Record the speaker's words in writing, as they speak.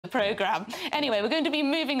programme. Anyway, we're going to be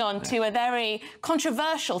moving on to a very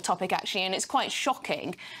controversial topic, actually, and it's quite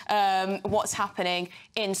shocking what's happening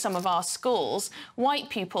in some of our schools. White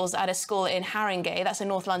pupils at a school in Haringey, that's a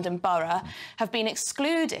North London borough, have been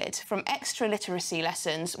excluded from extra literacy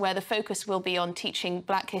lessons where the focus will be on teaching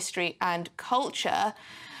Black history and culture.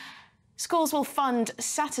 Schools will fund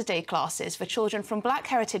Saturday classes for children from Black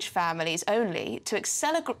heritage families only to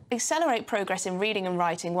accelerate progress in reading and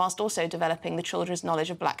writing whilst also developing the children's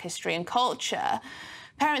knowledge of Black history and culture.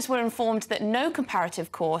 Parents were informed that no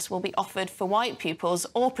comparative course will be offered for white pupils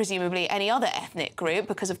or presumably any other ethnic group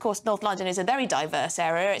because, of course, North London is a very diverse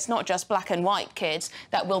area. It's not just black and white kids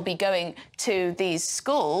that will be going to these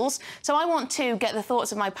schools. So I want to get the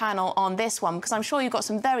thoughts of my panel on this one because I'm sure you've got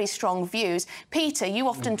some very strong views. Peter, you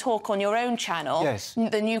often talk on your own channel, yes,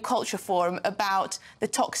 the New Culture Forum, about the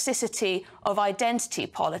toxicity of identity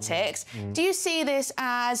politics. Do you see this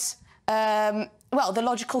as well, the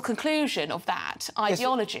logical conclusion of that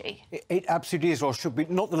ideology? Yes, it absolutely is, or should be.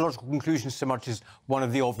 Not the logical conclusion so much as one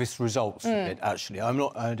of the obvious results of it, actually. I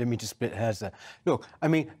don't mean to split hairs there. Look, I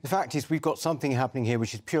mean, the fact is we've got something happening here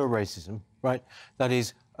which is pure racism, right? That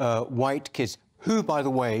is white kids, who, by the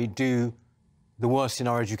way, do the worst in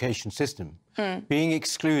our education system, being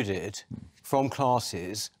excluded from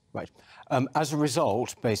classes, right, as a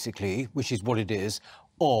result, basically, which is what it is,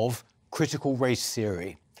 of critical race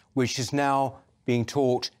theory, which is now being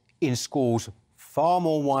taught in schools far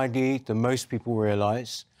more widely than most people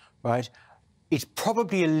realise, right? It's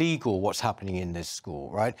probably illegal what's happening in this school,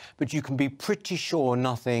 right? But you can be pretty sure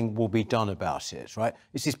nothing will be done about it, right?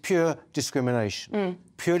 This is pure discrimination,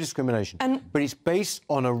 pure discrimination. But it's based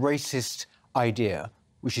on a racist idea,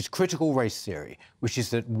 which is critical race theory, which is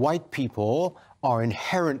that white people are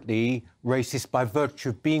inherently racist by virtue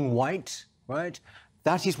of being white, right?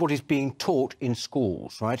 That is what is being taught in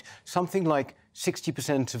schools, right? Something like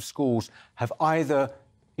 60% of schools have either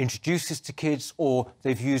introduced this to kids or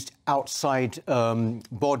they've used outside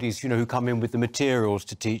bodies, you know, who come in with the materials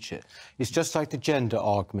to teach it. It's just like the gender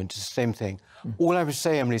argument, it's the same thing. All I would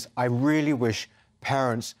say, Emily, is I really wish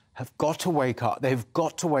parents have got to wake up. They've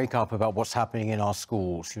got to wake up about what's happening in our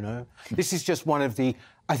schools, you know? This is just one of the...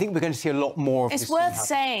 I think we're going to see a lot more of this. It's worth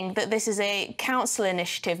saying that this is a council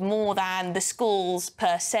initiative more than the schools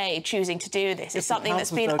per se choosing to do this. It's something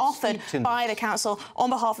that's been offered by the council on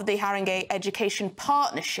behalf of the Haringey Education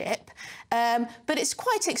Partnership. But it's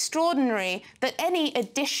quite extraordinary that any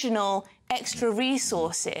additional extra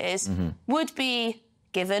resources would be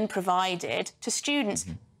given, provided to students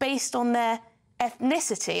based on their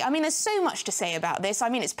ethnicity. I mean, there's so much to say about this. I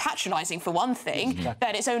mean, it's patronising, for one thing,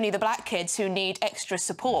 that it's only the black kids who need extra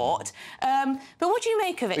support. But what do you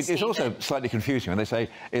make of it, Stephen? It's also slightly confusing when they say,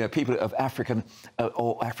 you know, people of African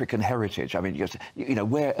or African heritage. I mean, you know,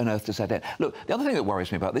 where on earth does that end? Look, the other thing that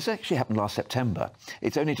worries me about this actually happened last September.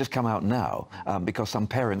 It's only just come out now because some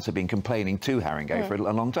parents have been complaining to Haringey for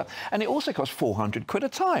a long time. And it also costs £400 a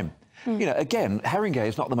time. You know, again, Haringey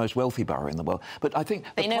is not the most wealthy borough in the world, but I think...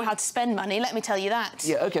 They know how to spend money, let me tell you that.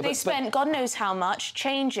 Yeah, OK, They spent God knows how much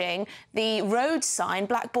changing the road sign,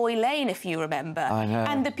 Black Boy Lane, if you remember. I know.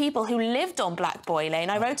 And the people who lived on Black Boy Lane,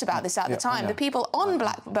 I wrote about this at the time, the people on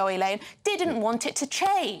Black Boy Lane didn't want it to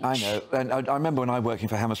change. I know, and I remember when I was working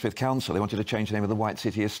for Hammersmith Council, they wanted to change the name of the White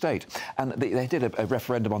City Estate, and they did a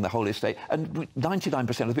referendum on the whole estate, and 99%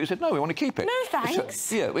 of the people said, no, we want to keep it. No, thanks.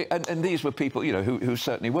 So, yeah, and these were people, you know, who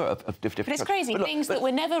certainly were of different... But it's crazy. Things that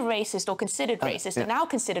were never racist or considered racist are now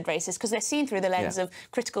considered racist because they're seen through the lens of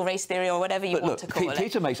critical race theory or whatever you want to call it.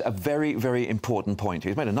 Peter makes a very, very important point.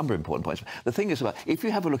 He's made a number of important points. The thing is about, if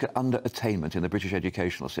you have a look at under-attainment in the British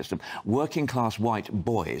educational system, working-class white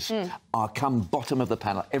boys are come bottom of the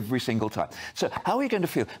panel every single time. So how are you going to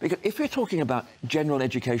feel? Because if we're talking about general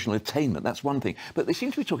educational attainment, that's one thing, but they seem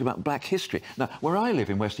to be talking about black history. Now, where I live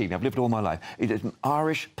in West Ealing, I've lived all my life, it is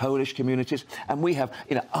Irish, Polish communities, and we have,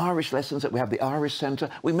 you know, Irish lessons that we have the Irish Centre.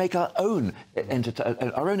 We make our own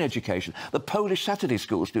education. The Polish Saturday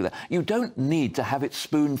schools do that. You don't need to have it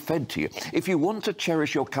spoon-fed to you. If you want to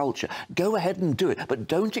cherish your culture, go ahead and do it, but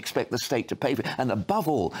don't expect the state to pay for it. And above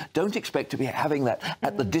all, don't expect to be having that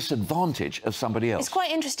at the disadvantage of somebody else. It's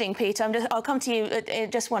quite interesting, Peter. I'll come to you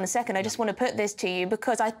in just one second. I just want to put this to you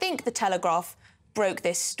because I think the Telegraph broke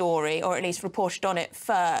this story, or at least reported on it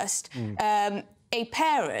first. A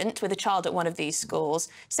parent with a child at one of these schools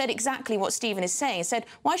said exactly what Stephen is saying. He said,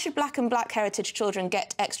 why should black and black heritage children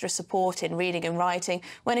get extra support in reading and writing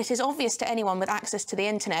when it is obvious to anyone with access to the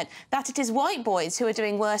internet that it is white boys who are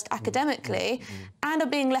doing worst academically and are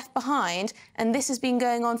being left behind, and this has been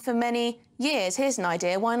going on for many years. Here's an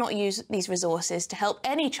idea. Why not use these resources to help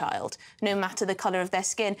any child, no matter the colour of their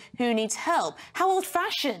skin, who needs help? How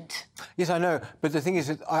old-fashioned. Yes, I know. But the thing is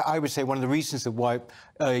that I would say one of the reasons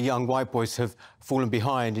that young white boys have fallen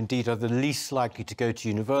behind, indeed are the least likely to go to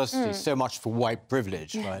university, so much for white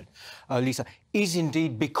privilege, right, Lisa, is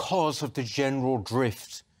indeed because of the general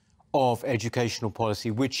drift of educational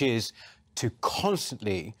policy, which is to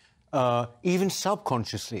constantly, even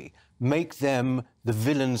subconsciously, make them the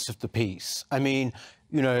villains of the piece. I mean,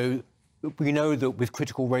 you know, we know that with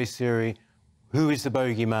critical race theory, who is the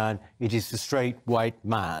bogeyman? It is the straight white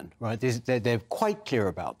man, right? They're quite clear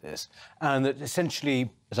about this. And that essentially,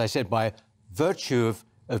 as I said, by virtue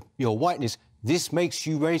of your whiteness, this makes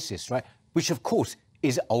you racist, right? Which, of course,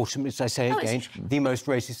 is ultimately, as I say again, the most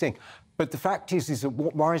racist thing. But the fact is that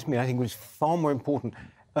what worries me, I think, was far more important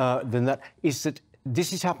than that, is that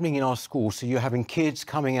this is happening in our schools. So you're having kids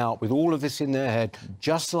coming out with all of this in their head,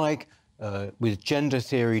 just like with gender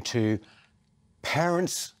theory too.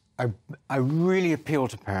 Parents, I really appeal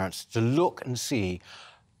to parents to look and see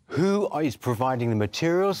who is providing the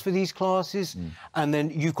materials for these classes, and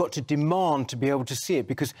then you've got to demand to be able to see it,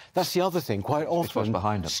 because that's the other thing. Quite often,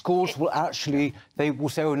 behind them. Schools will actually, they will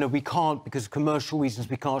say, oh, no, we can't, because of commercial reasons,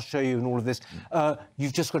 we can't show you and all of this.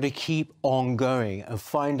 You've just got to keep on going and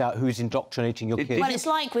find out who's indoctrinating your kids. Well, it's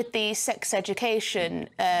like with the sex education,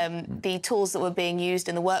 the tools that were being used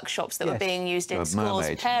in the workshops that were being used in schools,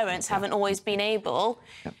 parents haven't always been able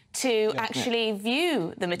to actually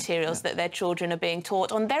view the materials that their children are being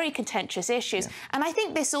taught on very contentious issues. And I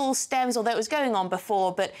think this all stems, although it was going on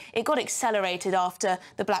before, but it got accelerated after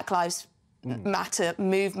the Black Lives Matter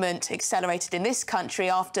movement accelerated in this country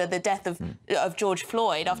after the death of George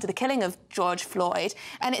Floyd, after the killing of George Floyd.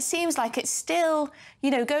 And it seems like it's still,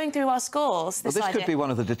 you know, going through our schools. This could be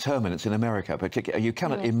one of the determinants in America, particularly. You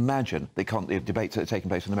cannot imagine the debates that are taking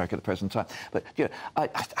place in America at the present time. But, you know,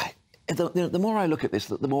 the more I look at this,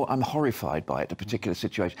 the more I'm horrified by it, a particular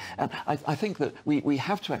situation. And I think that we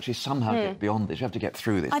have to actually somehow get beyond this. We have to get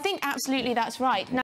through this. I think absolutely that's right. Now